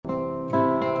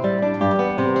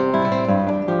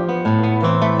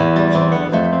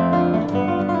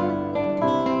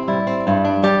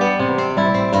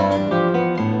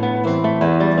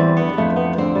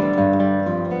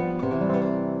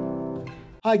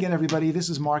Hi again, everybody. This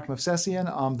is Mark Movsesian.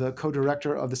 I'm the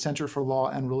co-director of the Center for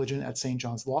Law and Religion at St.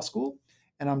 John's Law School.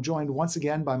 And I'm joined once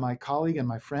again by my colleague and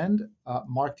my friend,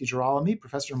 Mark DeJoy,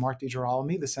 Professor Mark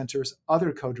DeJoy, the center's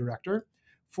other co-director,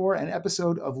 for an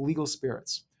episode of Legal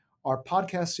Spirits, our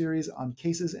podcast series on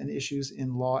cases and issues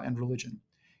in law and religion.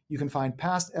 You can find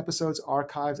past episodes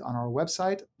archived on our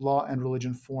website,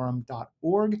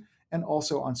 lawandreligionforum.org, and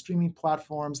also on streaming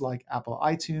platforms like Apple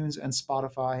iTunes and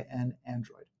Spotify and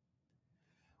Android.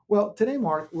 Well, today,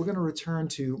 Mark, we're going to return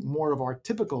to more of our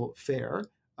typical fare.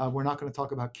 We're not going to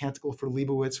talk about Canticle for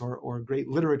Leibowitz or great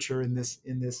literature in this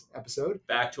episode.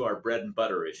 Back to our bread and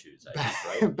butter issues, I guess,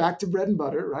 right? Back to bread and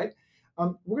butter, right?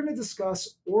 We're going to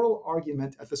discuss oral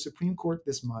argument at the Supreme Court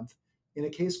this month in a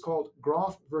case called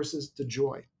Groff versus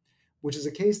DeJoy, which is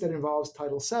a case that involves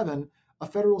Title VII, a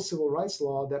federal civil rights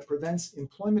law that prevents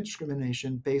employment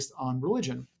discrimination based on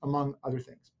religion, among other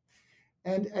things.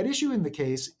 And at issue in the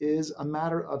case is a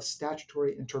matter of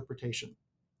statutory interpretation.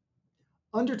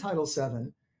 Under Title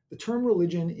VII, the term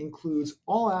religion includes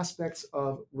all aspects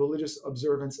of religious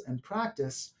observance and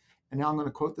practice, and now I'm going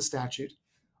to quote the statute,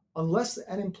 unless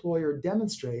an employer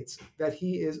demonstrates that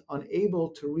he is unable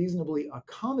to reasonably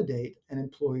accommodate an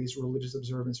employee's religious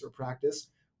observance or practice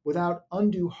without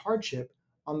undue hardship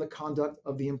on the conduct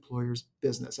of the employer's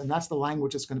business. And that's the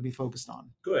language it's going to be focused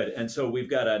on. Good. And so we've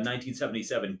got a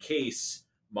 1977 case,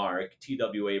 Mark,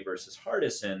 TWA versus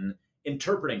Hardison,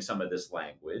 interpreting some of this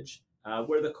language,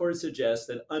 where the court suggests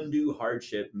that undue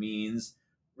hardship means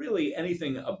really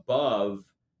anything above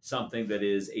something that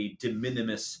is a de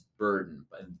minimis burden.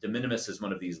 De minimis is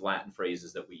one of these Latin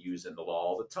phrases that we use in the law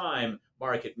all the time.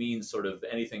 Mark, it means sort of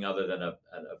anything other than a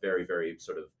very, very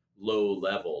sort of low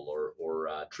level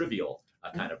or trivial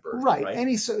kind of burden.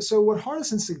 Right. So what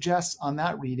Hardison suggests on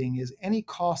that reading is any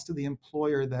cost to the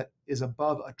employer that is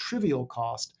above a trivial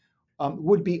cost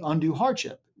would be undue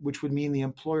hardship, which would mean the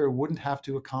employer wouldn't have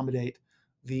to accommodate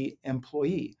the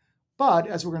employee. But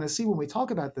as we're going to see when we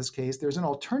talk about this case, there's an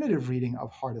alternative reading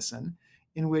of Hardison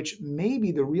in which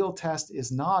maybe the real test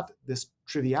is not this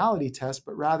triviality test,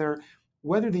 but rather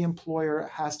whether the employer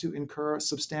has to incur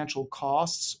substantial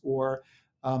costs or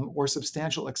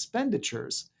substantial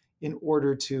expenditures in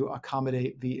order to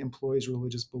accommodate the employee's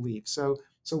religious belief. So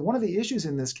one of the issues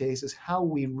in this case is how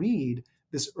we read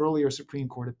this earlier Supreme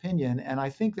Court opinion. And I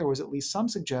think there was at least some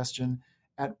suggestion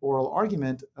at oral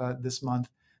argument this month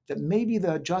that maybe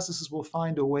the justices will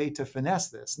find a way to finesse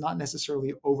this, not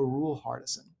necessarily overrule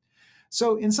Hardison.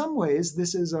 So in some ways,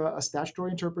 this is a statutory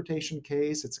interpretation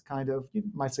case. It's a kind of, you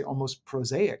might say, almost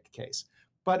prosaic case.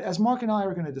 But as Mark and I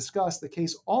are going to discuss, the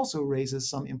case also raises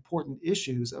some important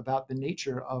issues about the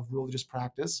nature of religious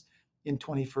practice in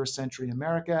 21st century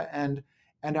America and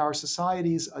our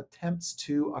society's attempts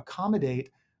to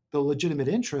accommodate the legitimate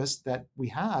interest that we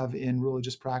have in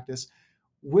religious practice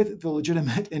with the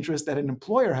legitimate interest that an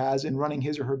employer has in running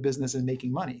his or her business and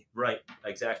making money. Right,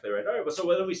 exactly right. All right, well, so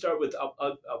why don't we start with,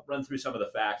 I'll run through some of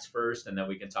the facts first, and then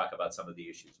we can talk about some of the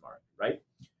issues, Mark, right?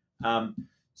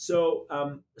 So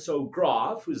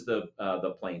Groff, who's the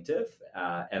plaintiff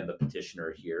and the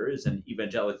petitioner here, is an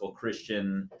evangelical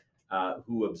Christian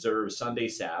who observes Sunday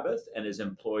Sabbath and is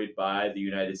employed by the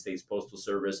United States Postal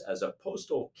Service as a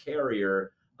postal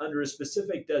carrier under a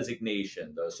specific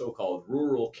designation, the so-called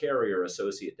Rural Carrier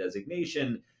Associate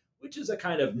designation, which is a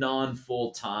kind of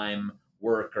non-full-time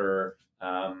worker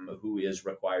who is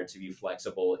required to be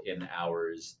flexible in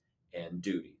hours and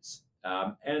duties.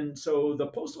 And so the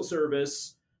Postal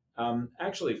Service,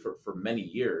 actually for many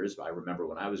years, I remember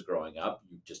when I was growing up,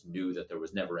 you just knew that there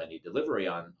was never any delivery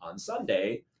on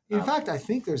Sunday. In fact, I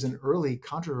think there's an early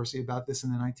controversy about this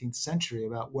in the 19th century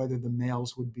about whether the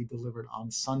mails would be delivered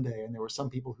on Sunday. And there were some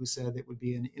people who said it would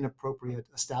be an inappropriate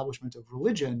establishment of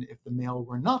religion if the mail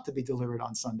were not to be delivered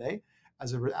on Sunday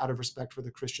out of respect for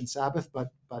the Christian Sabbath.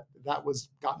 But that was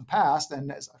gotten passed.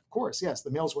 And of course, yes,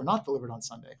 the mails were not delivered on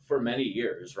Sunday. For many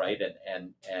years, right?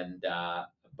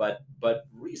 But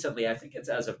recently, I think it's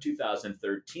as of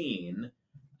 2013,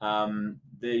 the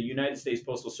United States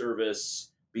Postal Service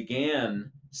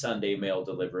began Sunday mail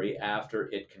delivery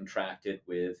after it contracted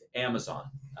with Amazon.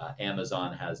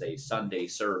 Amazon has a Sunday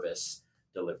service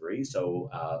delivery, so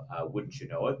wouldn't you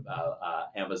know it,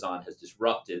 Amazon has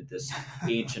disrupted this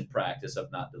ancient practice of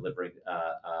not delivering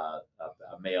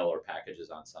mail or packages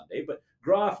on Sunday. But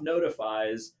Groff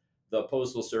notifies the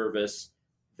Postal Service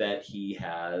that he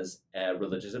has a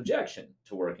religious objection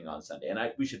to working on Sunday.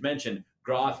 And we should mention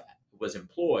Groff was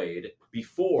employed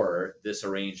before this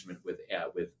arrangement with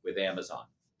Amazon.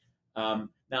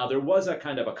 Now, there was a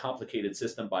kind of a complicated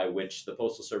system by which the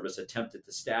Postal Service attempted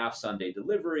to staff Sunday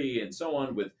delivery and so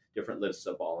on with different lists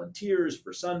of volunteers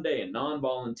for Sunday and non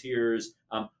volunteers.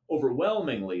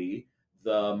 Overwhelmingly,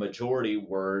 the majority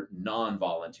were non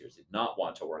volunteers, did not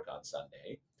want to work on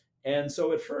Sunday. And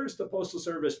so at first, the Postal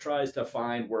Service tries to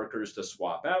find workers to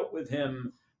swap out with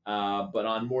him. But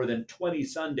on more than 20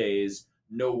 Sundays,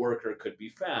 no worker could be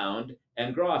found,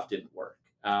 and Groff didn't work.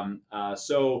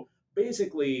 So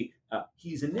basically,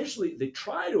 they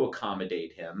try to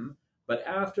accommodate him, but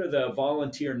after the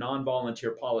volunteer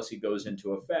non-volunteer policy goes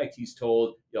into effect, he's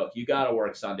told, look, you got to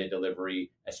work Sunday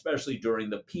delivery, especially during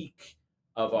the peak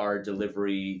of our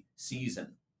delivery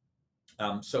season.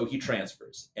 So he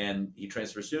transfers, and he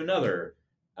transfers to another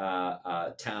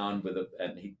town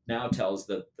and he now tells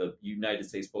the United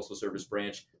States Postal Service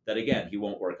branch that again he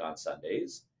won't work on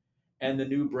Sundays, and the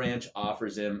new branch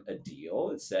offers him a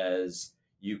deal. It says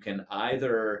you can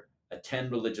either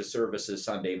attend religious services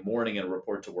Sunday morning and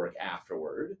report to work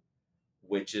afterward,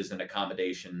 which is an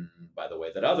accommodation, by the way,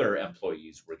 that other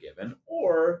employees were given,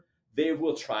 or they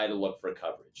will try to look for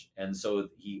coverage. And so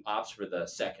he opts for the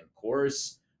second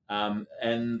course, and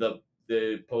the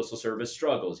Postal Service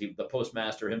struggles. The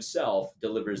postmaster himself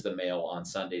delivers the mail on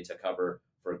Sunday to cover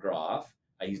for Groff.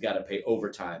 He's got to pay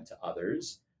overtime to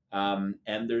others. And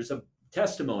there's a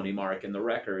testimony, Mark, in the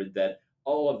record that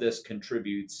all of this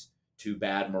contributes to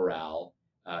bad morale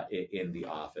in the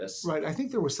office. Right. I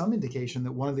think there was some indication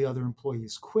that one of the other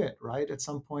employees quit, right, at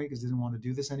some point because they didn't want to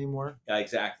do this anymore.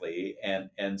 Exactly.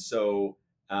 And so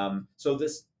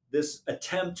this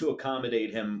attempt to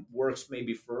accommodate him works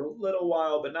maybe for a little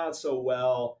while, but not so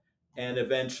well. And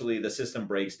eventually the system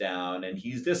breaks down and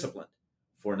he's disciplined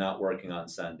for not working on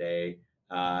Sunday.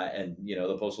 And,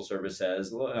 the Postal Service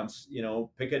says, look,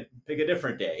 pick a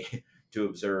different day to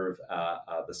observe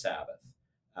the Sabbath,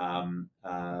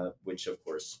 which, of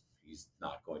course, he's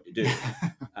not going to do.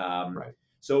 Right.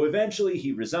 So eventually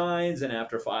he resigns, and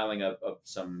after filing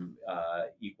some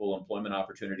equal employment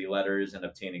opportunity letters and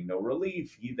obtaining no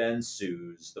relief, he then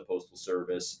sues the Postal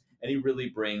Service, and he really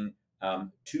brings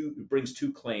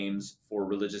two claims for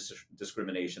religious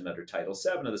discrimination under Title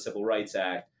VII of the Civil Rights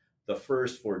Act. The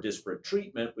first for disparate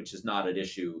treatment, which is not at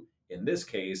issue in this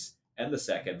case, and the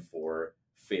second for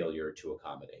failure to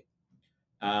accommodate.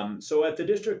 So at the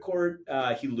district court,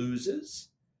 he loses.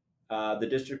 The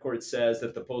district court says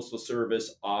that the Postal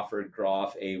Service offered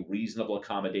Groff a reasonable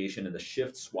accommodation in the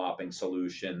shift swapping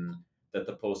solution that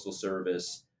the Postal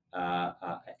Service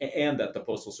and that the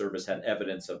Postal Service had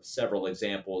evidence of several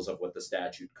examples of what the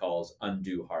statute calls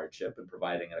undue hardship in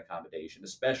providing an accommodation,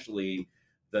 especially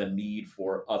the need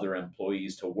for other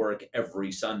employees to work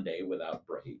every Sunday without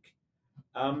break.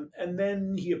 And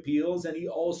then he appeals, and he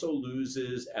also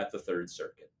loses at the Third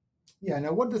Circuit. Yeah.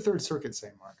 Now, what did the Third Circuit say,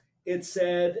 Mark? It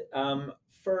said,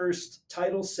 first,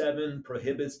 Title VII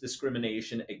prohibits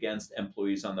discrimination against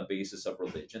employees on the basis of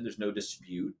religion. There's no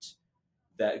dispute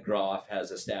that Groff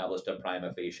has established a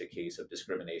prima facie case of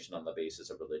discrimination on the basis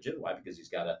of religion. Why? Because he's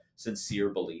got a sincere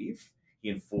belief. He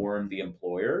informed the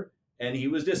employer, and he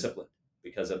was disciplined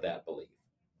because of that belief.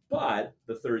 But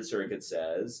the Third Circuit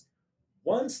says,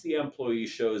 once the employee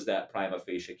shows that prima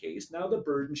facie case, now the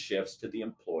burden shifts to the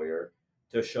employer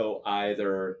to show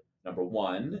either, number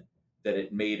one, that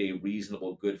it made a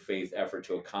reasonable good faith effort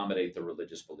to accommodate the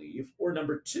religious belief, or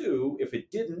number two, if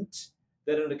it didn't,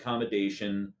 that an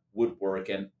accommodation would work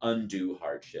an undue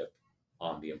hardship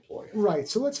on the employer. Right.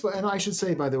 So and I should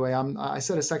say, by the way, I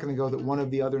said a second ago that one of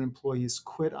the other employees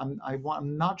quit. I'm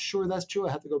not sure that's true.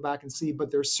 I have to go back and see, but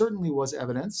there certainly was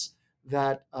evidence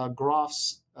that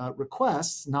Groff's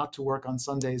requests not to work on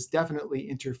Sundays definitely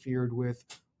interfered with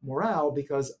morale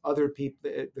because other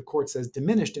people, the court says,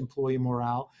 diminished employee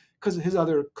morale because his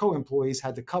other co-employees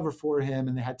had to cover for him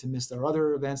and they had to miss their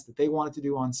other events that they wanted to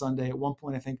do on Sunday. At one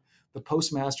point, I think the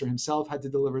postmaster himself had to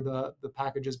deliver the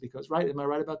packages because, right? Am I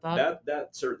right about that?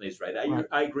 That certainly is right. Right.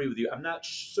 I agree with you. I'm not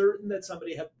certain that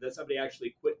somebody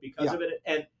actually quit because of it.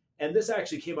 And this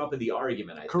actually came up in the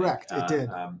argument, I Correct, think. it did.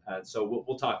 So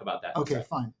we'll talk about that. Okay,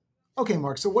 fine. Okay,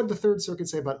 Mark. So what did the Third Circuit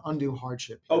say about undue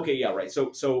hardship here? Okay, yeah, right.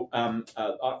 So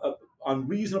on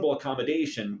reasonable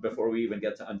accommodation, before we even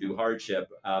get to undue hardship,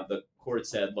 the court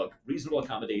said, look, reasonable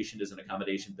accommodation is an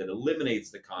accommodation that eliminates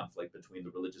the conflict between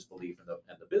the religious belief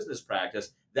and the business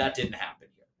practice. That didn't happen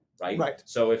here, right? Right.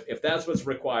 So if that's what's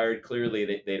required,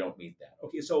 clearly they don't meet that.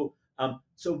 Okay, so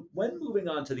when moving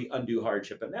on to the undue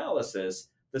hardship analysis,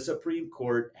 the Supreme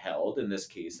Court held, in this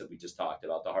case that we just talked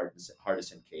about, the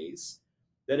Hardison case,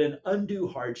 that an undue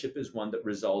hardship is one that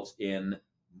results in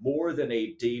more than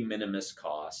a de minimis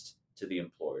cost to the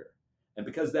employer. And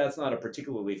because that's not a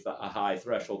particularly a high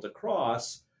threshold to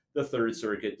cross, the Third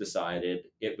Circuit decided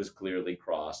it was clearly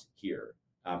crossed here.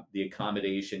 The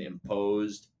accommodation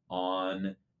imposed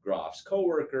on Groff's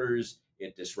coworkers,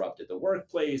 it disrupted the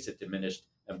workplace, it diminished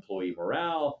employee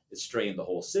morale, it strained the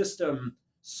whole system.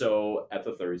 So at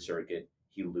the Third Circuit,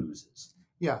 he loses.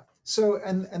 Yeah. So,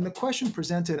 and the question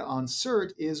presented on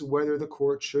cert is whether the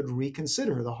court should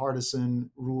reconsider the Hardison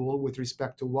rule with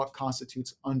respect to what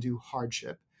constitutes undue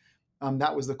hardship.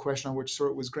 That was the question on which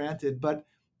cert was granted. But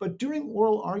during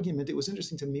oral argument, it was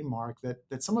interesting to me, Mark,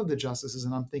 that some of the justices,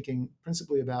 and I'm thinking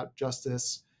principally about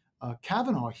Justice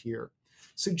Kavanaugh here,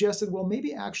 suggested, well,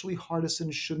 maybe actually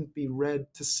Hardison shouldn't be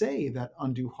read to say that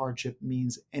undue hardship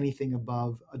means anything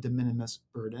above a de minimis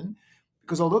burden.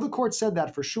 Because although the court said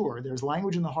that for sure, there's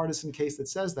language in the Hardison case that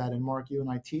says that. And Mark, you and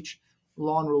I teach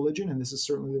law and religion, and this is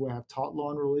certainly the way I've taught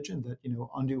law and religion, that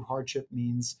undue hardship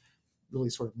means really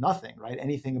sort of nothing, right?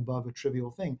 Anything above a trivial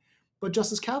thing. But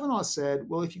Justice Kavanaugh said,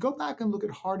 well, if you go back and look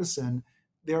at Hardison,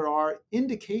 there are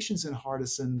indications in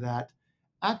Hardison that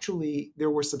actually there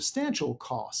were substantial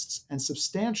costs and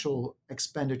substantial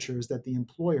expenditures that the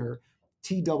employer,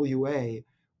 TWA,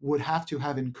 would have to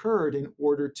have incurred in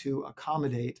order to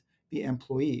accommodate the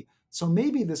employee. So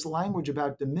maybe this language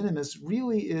about de minimis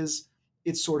really is,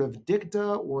 it's sort of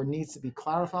dicta or needs to be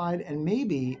clarified. And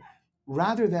maybe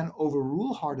rather than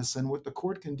overrule Hardison, what the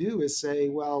court can do is say,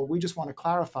 well, we just want to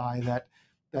clarify that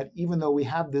even though we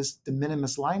have this de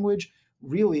minimis language,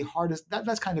 really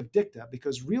that's kind of dicta,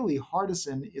 because really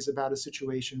Hardison is about a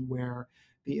situation where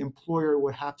the employer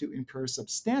would have to incur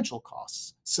substantial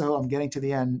costs. So I'm getting to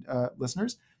the end,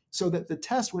 listeners, so that the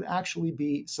test would actually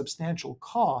be substantial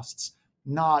costs,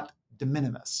 not de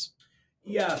minimis.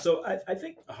 Yeah, so I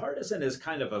think Hardison is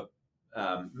kind of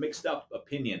a mixed up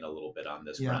opinion a little bit on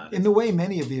this ground. In the way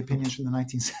many of the opinions from the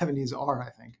 1970s are, I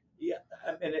think. Yeah,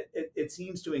 and it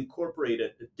seems to incorporate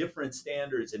different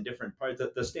standards in different parts.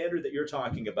 The standard that you're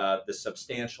talking about, the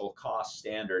substantial cost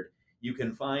standard, you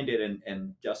can find it,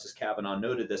 and Justice Kavanaugh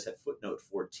noted this at footnote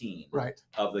 14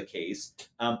 of the case.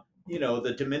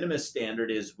 The de minimis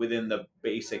standard is within the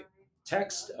basic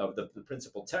text of the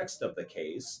principal text of the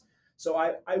case. So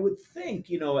I would think,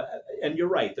 and you're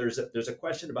right, there's a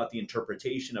question about the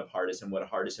interpretation of Hardison, what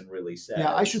Hardison really says.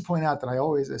 Yeah, I should point out that I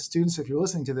always, as students, if you're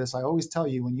listening to this, I always tell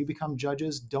you, when you become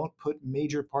judges, don't put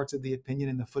major parts of the opinion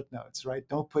in the footnotes, right?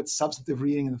 Don't put substantive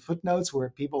reading in the footnotes where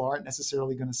people aren't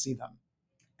necessarily going to see them.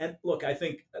 And look, I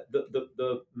think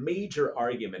the major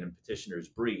argument in petitioner's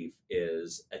brief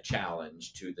is a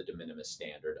challenge to the de minimis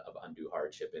standard of undue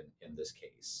hardship in this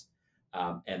case.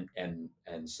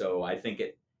 And so I think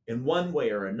in one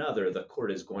way or another, the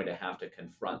court is going to have to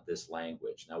confront this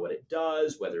language. Now, what it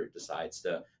does, whether it decides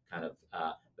to kind of,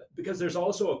 because there's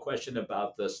also a question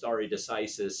about the stare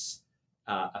decisis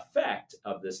effect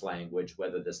of this language,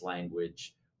 whether this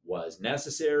language was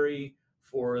necessary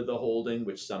for the holding,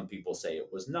 which some people say it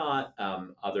was not.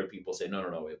 Other people say,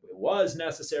 no, it was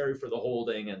necessary for the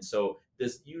holding. And so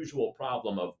this usual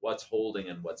problem of what's holding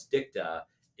and what's dicta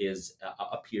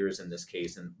appears in this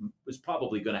case and was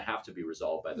probably going to have to be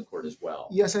resolved by the court as well.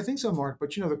 Yes, I think so, Mark.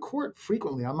 But, the court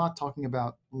frequently, I'm not talking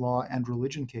about law and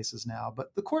religion cases now,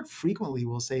 but the court frequently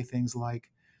will say things like,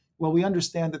 well, we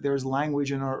understand that there's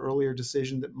language in our earlier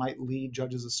decision that might lead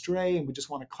judges astray, and we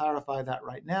just want to clarify that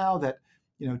right now, that,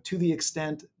 to the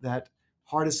extent that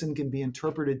Hardison can be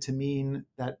interpreted to mean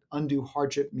that undue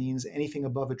hardship means anything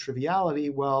above a triviality,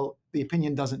 well, the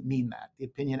opinion doesn't mean that. The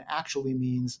opinion actually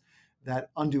means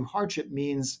that undue hardship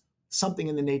means something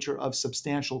in the nature of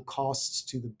substantial costs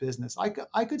to the business.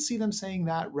 I could see them saying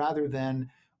that rather than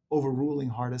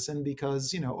overruling Hardison,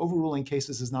 because overruling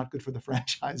cases is not good for the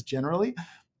franchise generally,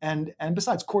 and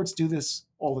besides, courts do this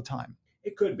all the time.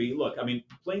 It could be. Look, I mean,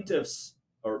 plaintiffs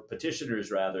or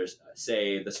petitioners rather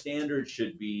say the standard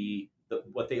should be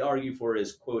what they argue for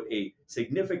is, quote, a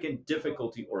significant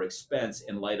difficulty or expense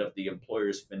in light of the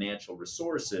employer's financial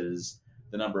resources,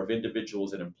 the number of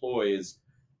individuals it employs,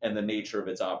 and the nature of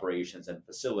its operations and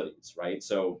facilities, right?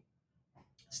 So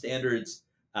standards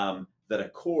that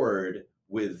accord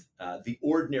with the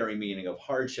ordinary meaning of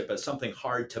hardship as something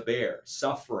hard to bear,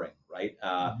 suffering, right?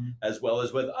 As well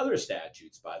as with other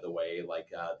statutes, by the way,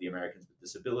 like the Americans with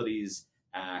Disabilities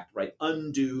Act, right?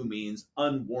 Undue means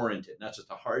unwarranted, not just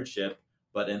a hardship,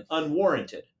 but an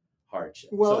unwarranted hardship.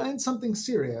 Well, and something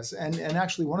serious. And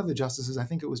actually, one of the justices, I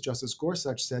think it was Justice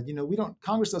Gorsuch, said,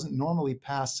 Congress doesn't normally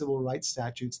pass civil rights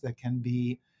statutes that can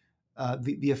be,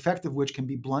 the effect of which can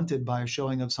be blunted by a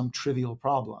showing of some trivial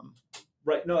problem.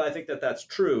 Right. No, I think that's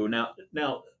true. Now,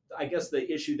 I guess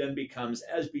the issue then becomes,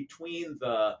 as between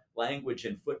the language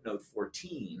in footnote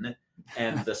 14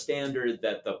 and the standard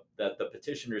that the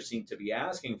petitioners seem to be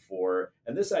asking for,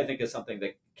 and this I think is something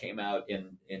that came out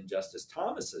in Justice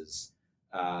Thomas's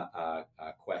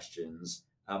questions,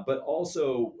 but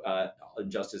also in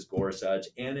Justice Gorsuch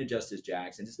and in Justice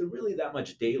Jackson, is there really that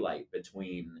much daylight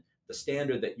between the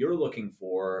standard that you're looking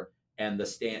for and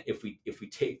the if we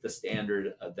take the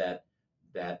standard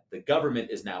that the government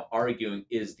is now arguing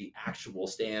is the actual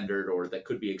standard or that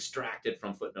could be extracted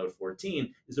from footnote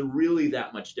 14, is there really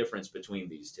that much difference between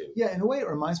these two? Yeah, in a way, it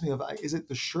reminds me of, is it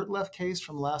the Shurtleff case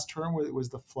from last term where it was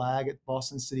the flag at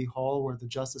Boston City Hall where the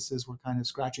justices were kind of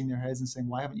scratching their heads and saying,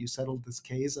 why haven't you settled this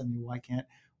case? I mean,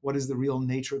 what is the real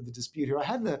nature of the dispute here? I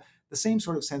had the same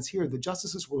sort of sense here. The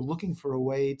justices were looking for a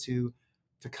way to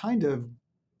kind of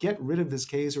get rid of this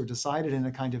case or decide it in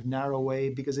a kind of narrow way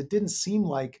because it didn't seem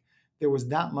like there was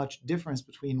that much difference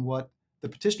between what the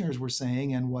petitioners were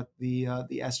saying and what the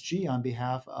SG on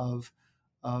behalf of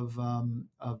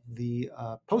the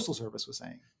Postal Service was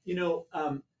saying.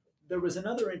 There was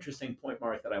another interesting point,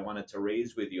 Mark, that I wanted to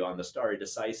raise with you on the stare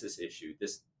decisis issue.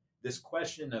 This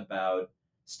question about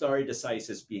stare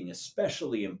decisis being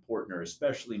especially important or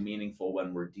especially meaningful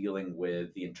when we're dealing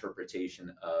with the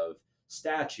interpretation of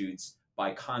statutes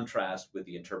by contrast with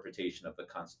the interpretation of the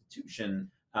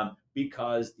Constitution,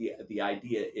 because the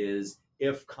idea is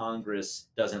if Congress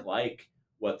doesn't like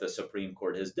what the Supreme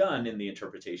Court has done in the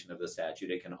interpretation of the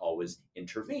statute, it can always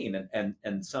intervene.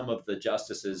 And some of the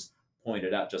justices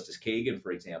pointed out, Justice Kagan,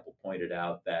 for example, pointed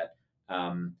out that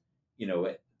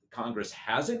Congress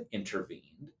hasn't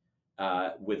intervened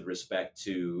with respect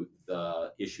to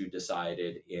the issue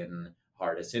decided in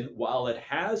Hardison, while it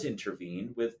has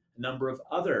intervened with a number of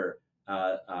other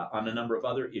on a number of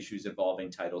other issues involving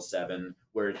Title VII,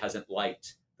 where it hasn't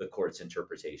liked the court's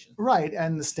interpretation. Right,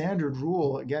 and the standard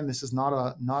rule, again, this is not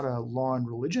a law and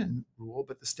religion rule,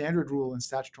 but the standard rule in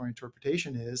statutory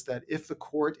interpretation is that if the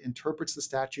court interprets the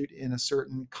statute in a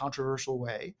certain controversial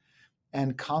way,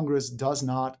 and Congress does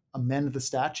not amend the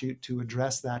statute to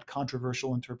address that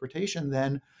controversial interpretation,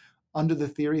 then under the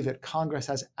theory that Congress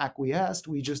has acquiesced,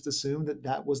 we just assume that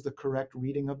that was the correct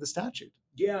reading of the statute.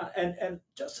 Yeah, and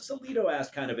Justice Alito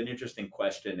asked kind of an interesting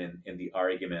question in the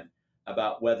argument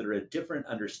about whether a different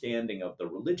understanding of the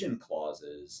religion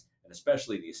clauses, and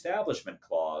especially the Establishment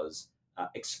Clause,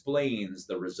 explains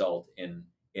the result in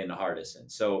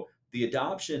Hardison. So the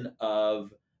adoption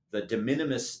of the de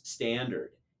minimis standard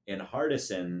in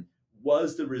Hardison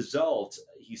was the result,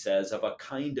 he says, of a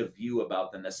kind of view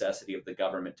about the necessity of the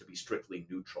government to be strictly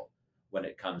neutral when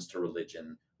it comes to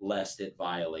religion, lest it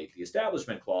violate the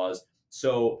Establishment Clause.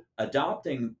 So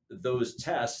adopting those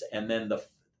tests and then the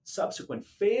subsequent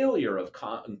failure of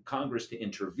Congress to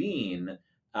intervene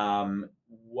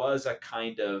was a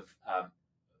kind of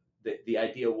the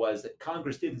idea was that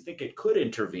Congress didn't think it could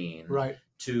intervene right.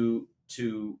 to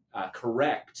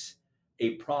correct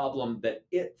a problem that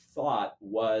it thought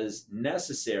was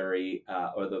necessary,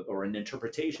 or an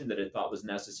interpretation that it thought was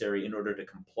necessary in order to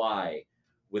comply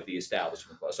with the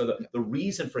Establishment Clause. So the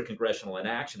reason for congressional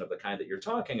inaction of the kind that you're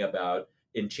talking about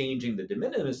in changing the de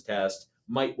minimis test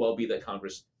might well be that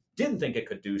Congress didn't think it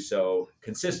could do so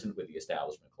consistent with the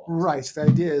Establishment Clause. Right. The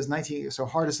idea is so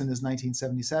Hardison is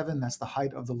 1977. That's the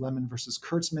height of the Lemon versus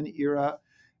Kurtzman era.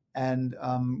 And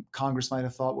Congress might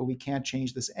have thought, well, we can't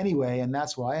change this anyway. And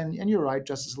that's why. And you're right.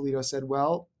 Justice Alito said,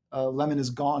 well, Lemon is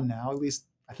gone now. At least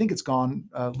I think it's gone,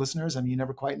 listeners. I mean, you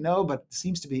never quite know, but it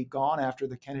seems to be gone after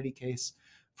the Kennedy case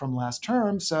from last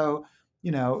term. So,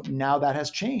 now that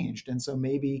has changed. And so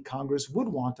maybe Congress would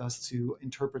want us to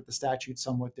interpret the statute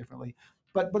somewhat differently.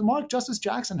 But Mark, Justice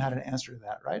Jackson had an answer to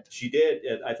that, right? She did.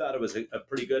 I thought it was a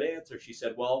pretty good answer. She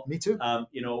said, well, me too.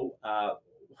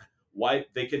 Why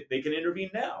they can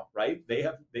intervene now, right?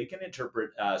 They can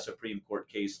interpret Supreme Court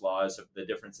case laws of the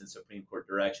difference in Supreme Court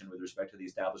direction with respect to the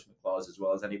Establishment Clause as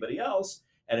well as anybody else.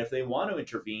 And if they want to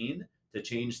intervene to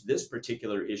change this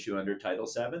particular issue under Title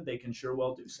VII, they can sure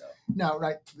well do so. No,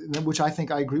 right, which I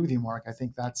think I agree with you, Mark. I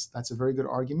think that's a very good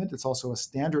argument. It's also a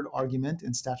standard argument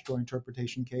in statutory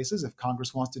interpretation cases. If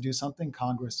Congress wants to do something,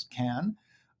 Congress can.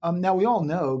 Now, we all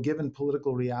know, given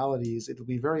political realities, it'll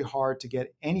be very hard to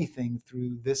get anything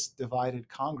through this divided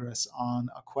Congress on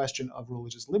a question of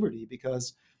religious liberty,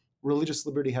 because religious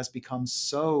liberty has become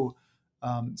so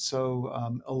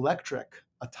electric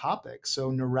a topic, so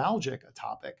neuralgic a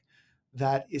topic,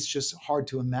 that it's just hard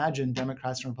to imagine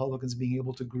Democrats and Republicans being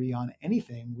able to agree on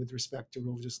anything with respect to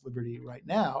religious liberty right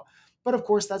now. But of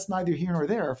course, that's neither here nor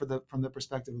there from the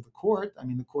perspective of the court. I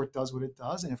mean, the court does what it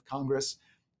does, and if Congress,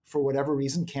 for whatever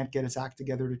reason, can't get its act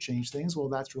together to change things, well,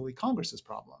 that's really Congress's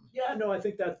problem. Yeah, no, I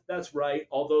think that's right.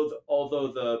 Although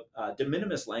the de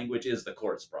minimis language is the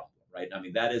court's problem, right? I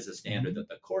mean, that is a standard that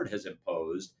the court has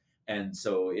imposed. and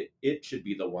so it should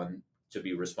be the one to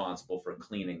be responsible for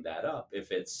cleaning that up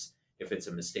if it's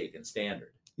a mistaken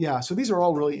standard. Yeah, so these are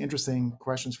all really interesting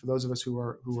questions for those of us who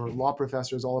are law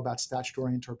professors, all about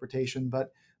statutory interpretation.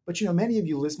 But many of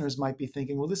you listeners might be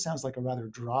thinking, well, this sounds like a rather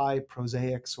dry,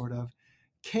 prosaic sort of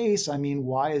case. I mean,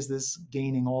 why is this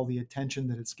gaining all the attention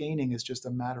that it's gaining? It's just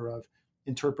a matter of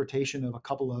interpretation of a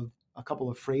couple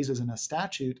of phrases in a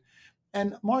statute.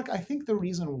 And Mark, I think the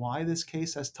reason why this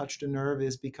case has touched a nerve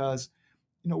is because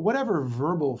whatever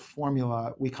verbal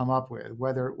formula we come up with,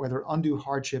 whether undue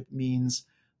hardship means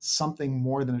something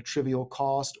more than a trivial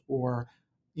cost, or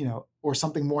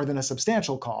something more than a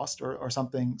substantial cost, or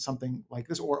something like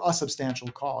this, or a substantial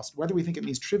cost, whether we think it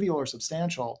means trivial or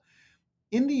substantial,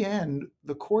 in the end,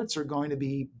 the courts are going to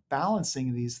be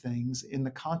balancing these things in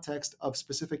the context of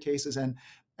specific cases. And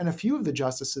a few of the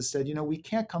justices said, we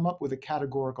can't come up with a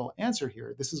categorical answer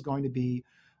here. This is going to be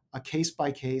a case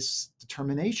by case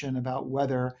determination about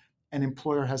whether an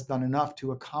employer has done enough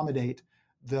to accommodate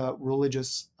the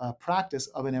religious practice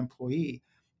of an employee.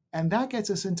 And that gets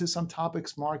us into some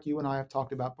topics, Mark, you and I have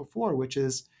talked about before, which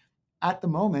is at the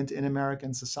moment in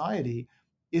American society,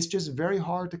 it's just very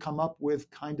hard to come up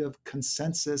with kind of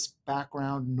consensus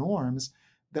background norms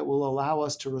that will allow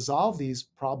us to resolve these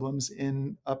problems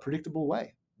in a predictable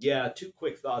way. Yeah, two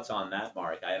quick thoughts on that,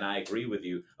 Mark, and I agree with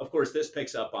you. Of course, this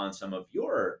picks up on some of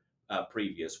your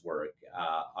previous work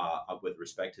with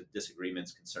respect to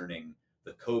disagreements concerning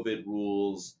the COVID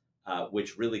rules,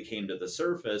 which really came to the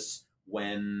surface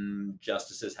when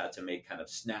justices had to make kind of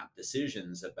snap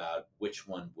decisions about which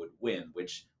one would win,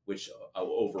 which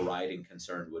overriding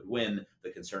concern would win, the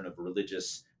concern of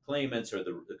religious claimants or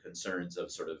the concerns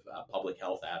of sort of public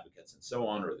health advocates and so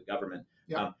on, or the government.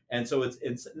 Yeah. And so it's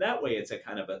in that way, it's a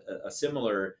kind of a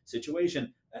similar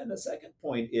situation. And the second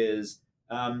point is,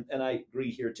 and I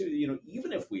agree here too,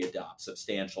 even if we adopt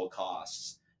substantial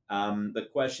costs, the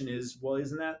question is, well,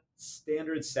 isn't that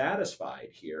standard satisfied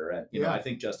here? I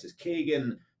think Justice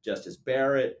Kagan, Justice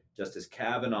Barrett, Justice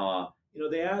Kavanaugh,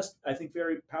 they asked, I think,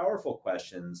 very powerful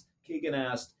questions. Kagan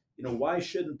asked, why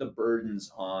shouldn't the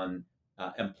burdens on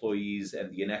employees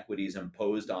and the inequities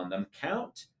imposed on them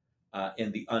count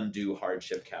in the undue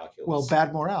hardship calculus? Well,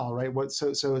 bad morale, right?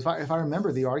 So if I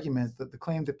remember the argument, that the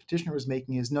claim the petitioner was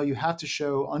making is, no, you have to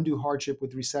show undue hardship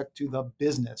with respect to the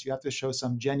business. You have to show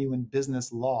some genuine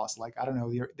business loss, like, I don't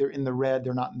know, they're in the red,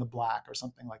 they're not in the black, or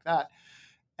something like that.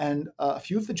 And a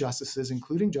few of the justices,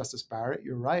 including Justice Barrett,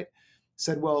 you're right,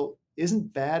 said, well,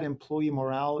 isn't bad employee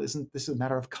morale, isn't this a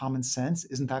matter of common sense?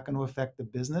 Isn't that going to affect the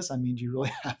business? I mean, do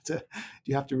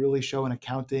you have to really show an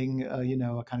accounting,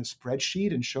 a kind of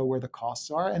spreadsheet and show where the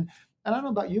costs are? And I don't know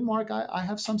about you, Mark, I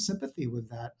have some sympathy with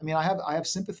that. I mean, I have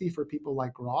sympathy for people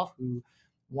like Groff who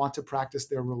want to practice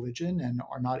their religion and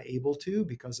are not able to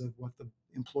because of what the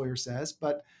employer says.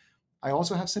 But I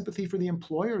also have sympathy for the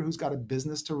employer who's got a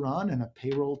business to run and a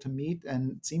payroll to meet.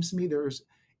 And it seems to me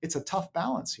it's a tough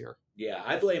balance here. Yeah,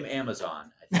 I blame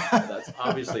Amazon. I think that's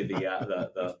obviously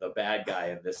the bad guy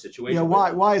in this situation. Yeah,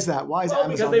 why is that? Why is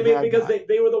Amazon because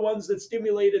they were the ones that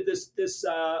stimulated this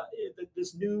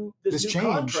new change,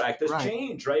 contract, this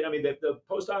change, right? I mean, the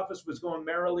post office was going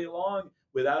merrily along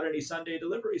without any Sunday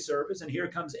delivery service, and here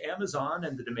comes Amazon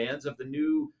and the demands of the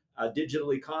new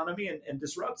digital economy and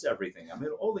disrupts everything. I mean,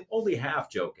 only half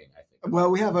joking, I think.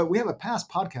 Well, we have a past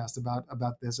podcast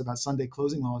about Sunday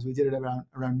closing laws. We did it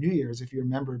around New Year's, if you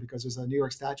remember, because there's a New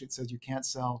York statute that says you can't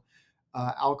sell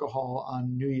alcohol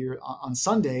on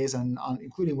Sundays, and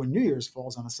including when New Year's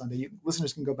falls on a Sunday.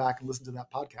 Listeners can go back and listen to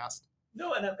that podcast.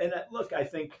 No, and look, I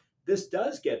think this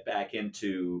does get back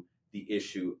into the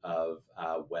issue of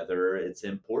whether it's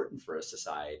important for a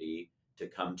society to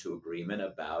come to agreement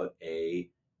about a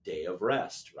day of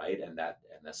rest, right? And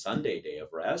the Sunday day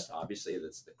of rest, obviously,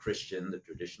 that's the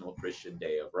traditional Christian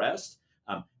day of rest.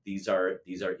 These are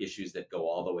issues that go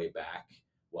all the way back,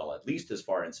 well, at least as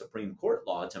far in Supreme Court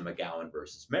law to McGowan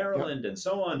versus Maryland, and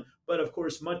so on. But of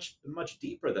course, much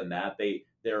deeper than that.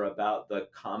 They're about the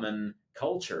common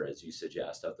culture, as you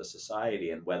suggest, of the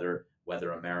society, and whether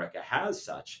America has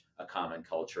such a common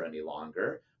culture any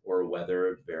longer, or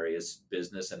whether various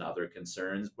business and other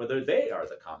concerns, whether they are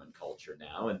the common culture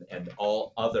now, and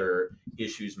all other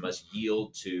issues must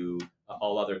yield to,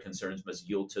 all other concerns must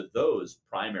yield to those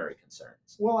primary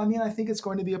concerns. Well, I mean, I think it's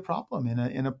going to be a problem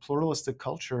in a pluralistic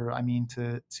culture. I mean,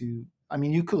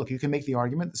 you can make the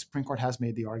argument, the Supreme Court has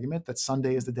made the argument that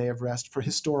Sunday is the day of rest for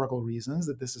historical reasons,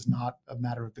 that this is not a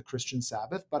matter of the Christian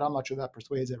Sabbath, but I'm not sure that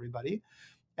persuades everybody.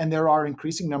 And there are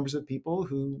increasing numbers of people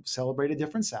who celebrate a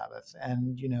different Sabbath,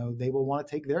 and they will want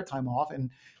to take their time off. And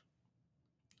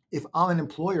if I'm an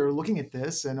employer looking at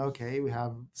this and okay, we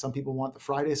have some people want the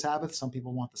Friday Sabbath, some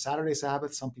people want the Saturday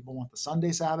Sabbath, some people want the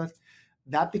Sunday Sabbath,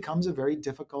 that becomes a very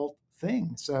difficult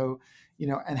thing. So,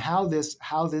 and how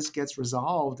this gets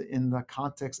resolved in the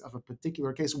context of a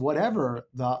particular case, whatever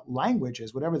the language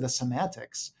is, whatever the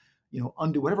semantics,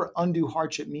 whatever undue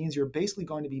hardship means, you're basically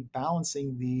going to be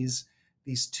balancing these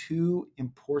seems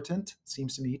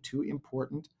to me, two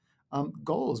important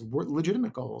goals,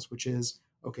 legitimate goals, which is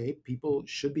okay, people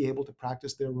should be able to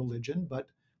practice their religion, but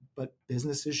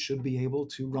businesses should be able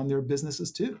to run their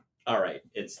businesses too. All right,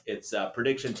 it's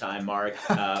prediction time, Mark.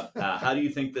 How do you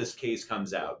think this case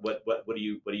comes out? What do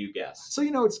you guess? So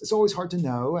it's always hard to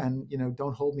know, and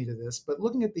don't hold me to this. But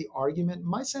looking at the argument,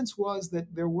 my sense was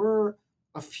that there were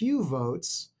a few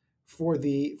votes for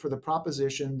the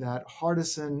proposition that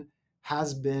Hardison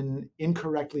has been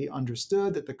incorrectly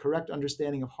understood. That the correct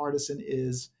understanding of Hardison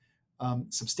is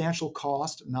substantial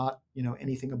cost, not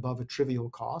anything above a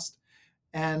trivial cost.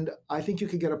 And I think you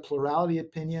could get a plurality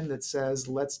opinion that says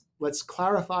let's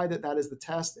clarify that is the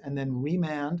test, and then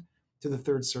remand to the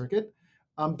Third Circuit.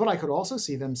 But I could also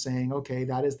see them saying, okay,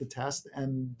 that is the test,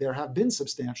 and there have been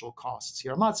substantial costs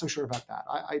here. I'm not so sure about that.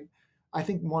 I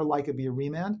think more like it'd be a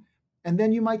remand. And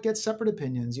then you might get separate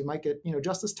opinions. You might get,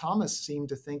 Justice Thomas seemed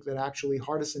to think that actually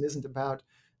Hardison isn't about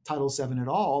Title VII at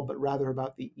all, but rather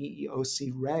about the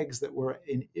EEOC regs that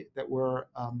were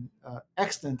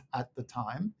extant at the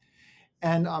time.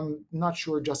 And I'm not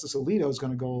sure Justice Alito is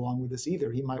going to go along with this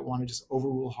either. He might want to just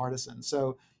overrule Hardison.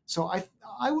 So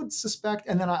I would suspect,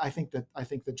 and then I think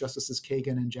that Justices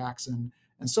Kagan and Jackson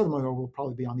and Sotomayor will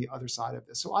probably be on the other side of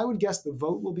this. So I would guess the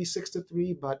vote will be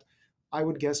 6-3, but I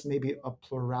would guess maybe a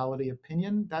plurality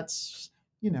opinion. That's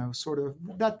sort of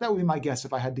that would be my guess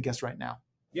if I had to guess right now.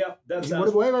 Yeah, that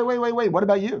sounds. Wait. What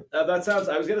about you? That sounds.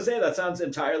 I was going to say that sounds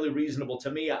entirely reasonable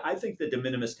to me. I think the de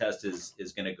minimis test is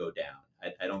going to go down.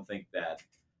 I don't think that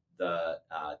the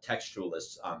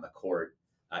textualists on the court,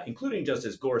 including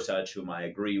Justice Gorsuch, whom I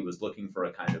agree was looking for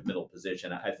a kind of middle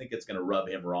position, I think it's going to rub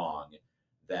him wrong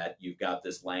that you've got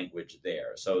this language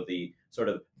there. So the sort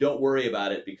of don't worry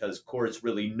about it because courts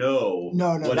really know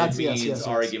what it means yes.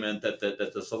 argument that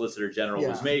the Solicitor General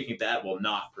was making, that will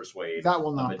not persuade That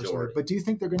will not a persuade. majority. But do you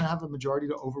think they're going to have a majority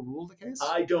to overrule the case?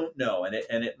 I don't know. And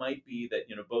it might be that,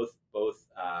 both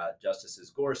Justices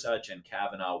Gorsuch and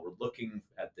Kavanaugh were looking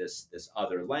at this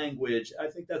other language. I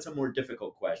think that's a more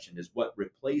difficult question, is what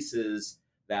replaces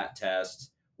that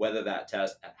test, whether that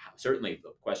test, certainly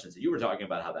the questions that you were talking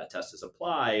about, how that test is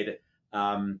applied,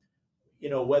 whether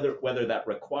that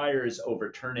requires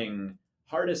overturning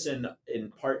Hardison in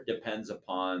part depends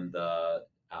upon the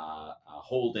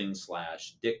holding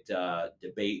 / dicta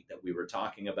debate that we were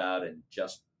talking about, and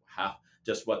how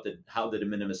the de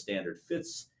minimis standard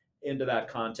fits into that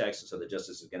context. So the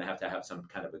justice is going to have some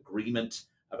kind of agreement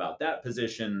about that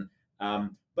position.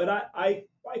 But I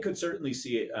could certainly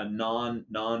see a non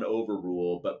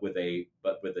overrule, but with a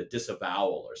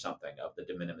disavowal or something of the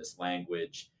de minimis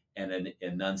language and an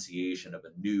enunciation of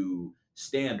a new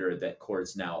standard that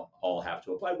courts now all have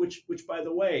to apply. Which by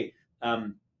the way,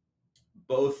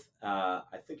 both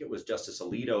I think it was Justice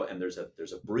Alito, and there's a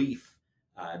brief,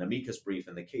 an amicus brief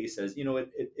in the case says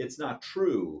it's not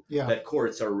true that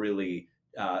courts are really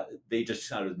they just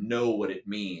kind of know what it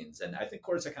means, and I think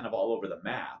courts are kind of all over the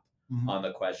map on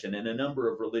the question, and a number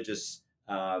of religious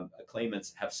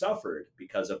claimants have suffered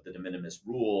because of the de minimis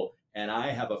rule, and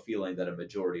I have a feeling that a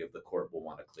majority of the court will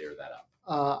want to clear that up.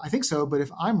 I think so, but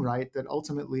if I'm right, that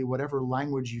ultimately whatever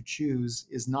language you choose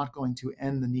is not going to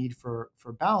end the need for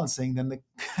balancing, then the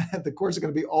courts are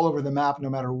going to be all over the map no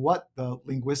matter what the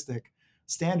linguistic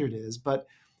standard is. But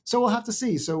so we'll have to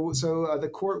see. So the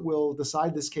court will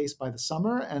decide this case by the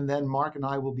summer, and then Mark and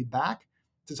I will be back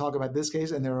to talk about this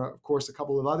case. And there are, of course, a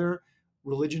couple of other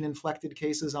religion-inflected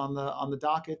cases on the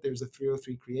docket. There's a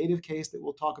 303 creative case that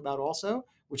we'll talk about also,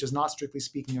 which is not strictly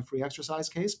speaking a free exercise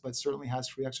case, but certainly has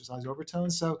free exercise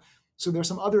overtones. So there's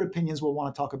some other opinions we'll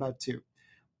want to talk about too.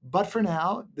 But for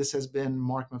now, this has been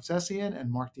Mark Movsesian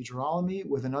and Mark DiGirolamo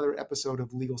with another episode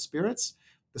of Legal Spirits,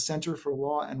 the Center for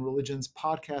Law and Religion's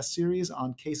podcast series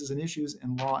on cases and issues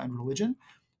in law and religion.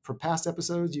 For past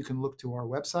episodes, you can look to our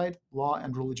website,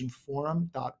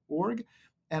 lawandreligionforum.org.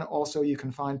 And also you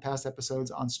can find past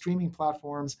episodes on streaming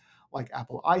platforms like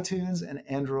Apple iTunes and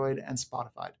Android and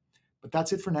Spotify. But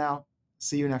that's it for now.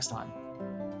 See you next time.